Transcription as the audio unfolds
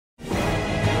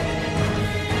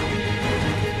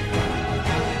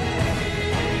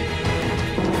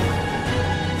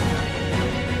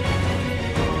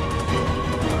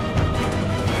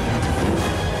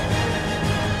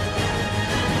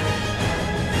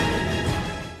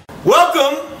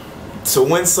Welcome to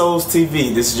Win Souls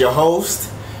TV. This is your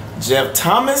host, Jeff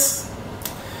Thomas,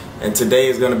 and today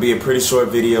is going to be a pretty short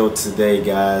video today,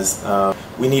 guys.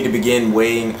 We need to begin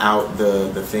weighing out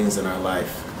the things in our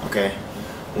life, okay?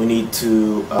 We need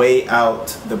to weigh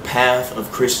out the path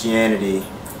of Christianity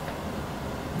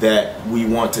that we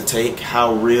want to take,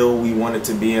 how real we want it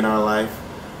to be in our life,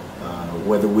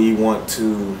 whether we want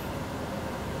to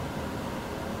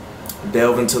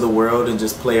delve into the world and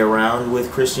just play around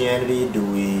with Christianity. Do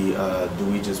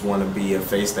we just want to be a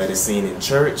face that is seen in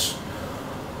church?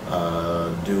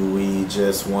 Do we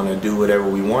just want to do whatever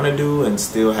we want to do and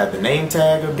still have the name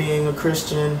tag of being a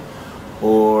Christian?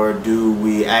 Or do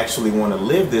we actually want to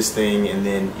live this thing and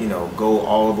then, go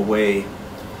all the way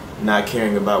not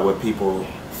caring about what people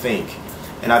think?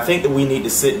 And I think that we need to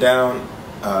sit down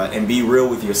and be real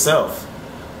with yourself.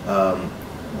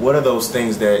 What are those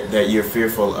things that you're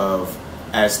fearful of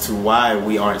as to why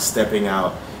we aren't stepping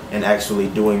out and actually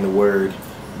doing the word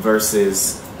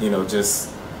versus,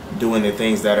 just doing the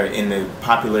things that are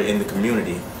popular in the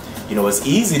community? It's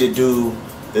easy to do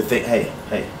the thing. Hey,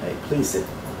 please sit.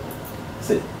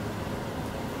 Sit.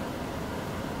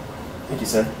 Thank you,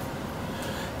 sir.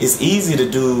 It's easy to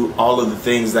do all of the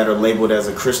things that are labeled as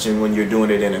a Christian when you're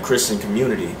doing it in a Christian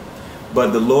community.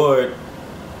 But the Lord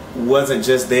wasn't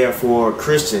just there for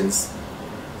Christians.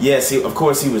 Yes, of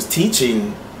course he was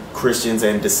teaching Christians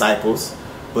and disciples,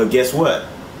 but guess what?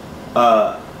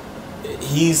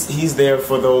 He's there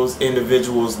for those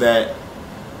individuals that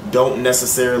don't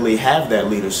necessarily have that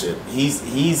leadership.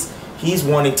 He's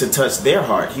wanting to touch their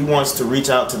heart. He wants to reach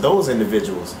out to those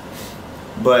individuals.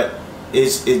 But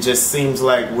it just seems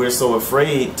like we're so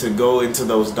afraid to go into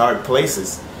those dark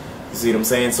places. You see what I'm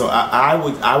saying? So I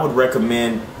would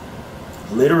recommend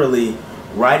literally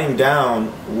writing down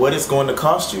what it's going to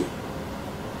cost you.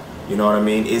 You know what I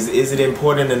mean? Is it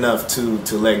important enough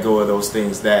to let go of those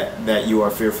things that you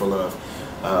are fearful of?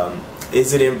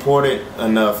 Is it important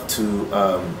enough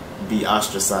to be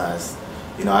ostracized?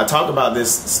 I talk about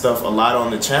this stuff a lot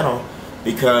on the channel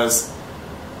because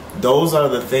those are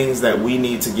the things that we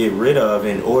need to get rid of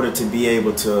in order to be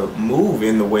able to move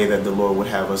in the way that the Lord would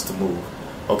have us to move.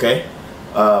 Okay?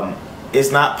 It's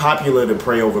not popular to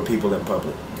pray over people in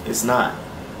public. It's not.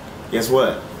 Guess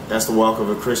what? That's the walk of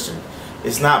a Christian.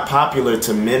 It's not popular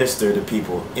to minister to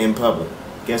people in public.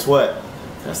 Guess what?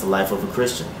 That's the life of a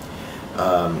Christian.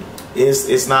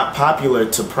 It's not popular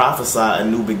to prophesy a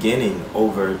new beginning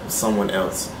over someone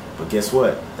else. But guess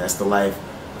what? That's the life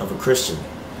of a Christian.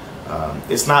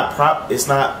 It's not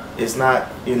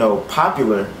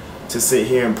popular to sit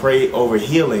here and pray over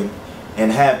healing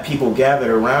and have people gathered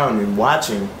around and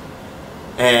watching,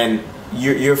 and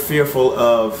you're fearful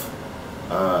of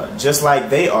just like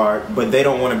they are, but they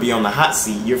don't want to be on the hot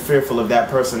seat. You're fearful of that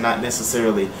person not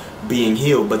necessarily being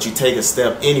healed, but you take a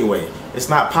step anyway. It's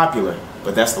not popular,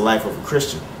 but that's the life of a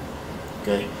Christian.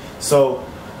 Okay, so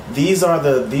these are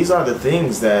the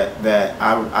things that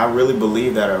I really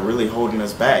believe that are really holding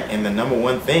us back, and the number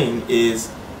one thing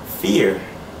is fear.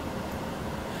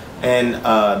 And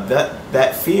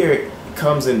that fear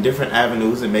comes in different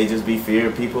avenues. It may just be fear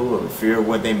of people, or fear of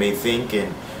what they may think,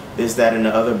 and this, that, and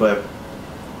the other. But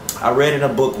I read in a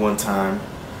book one time,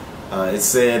 it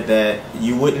said that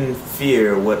you wouldn't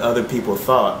fear what other people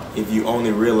thought if you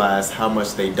only realized how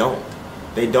much they don't.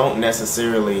 They don't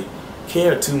necessarily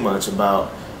care too much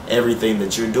about everything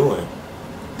that you're doing.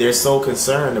 They're so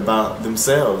concerned about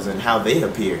themselves and how they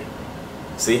appear.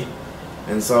 See?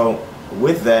 And so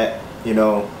with that,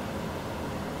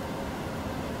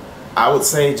 I would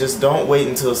say just don't wait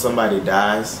until somebody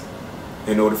dies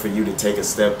in order for you to take a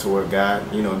step toward God.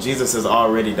 Jesus has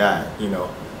already died.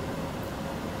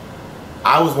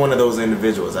 I was one of those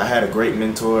individuals. I had a great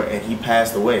mentor, and he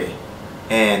passed away,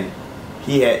 and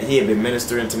he had been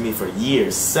ministering to me for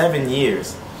years, 7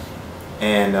 years.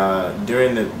 And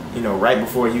during the, right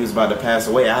before he was about to pass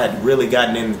away, I had really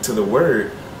gotten into the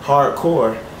word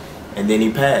hardcore, and then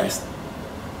he passed.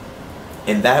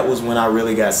 And that was when I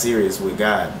really got serious with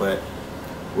God. But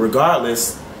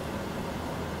regardless,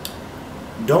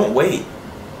 don't wait.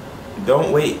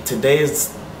 Don't wait. Today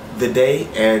is the day,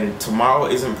 and tomorrow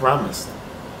isn't promised.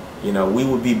 We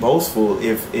would be boastful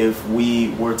if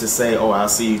we were to say, "Oh, I'll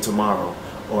see you tomorrow,"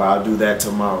 or "I'll do that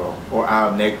tomorrow," or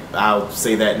 "I'll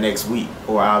say that next week,"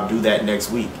 or "I'll do that next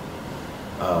week."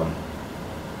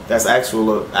 That's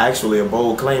actually a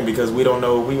bold claim, because we don't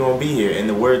know if we're going to be here, and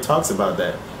the word talks about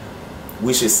that.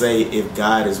 We should say, "If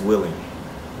God is willing."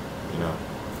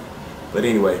 But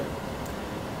anyway,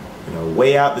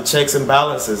 weigh out the checks and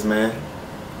balances, man.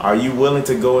 Are you willing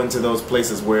to go into those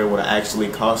places where it will actually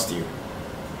cost you?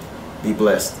 Be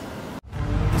blessed.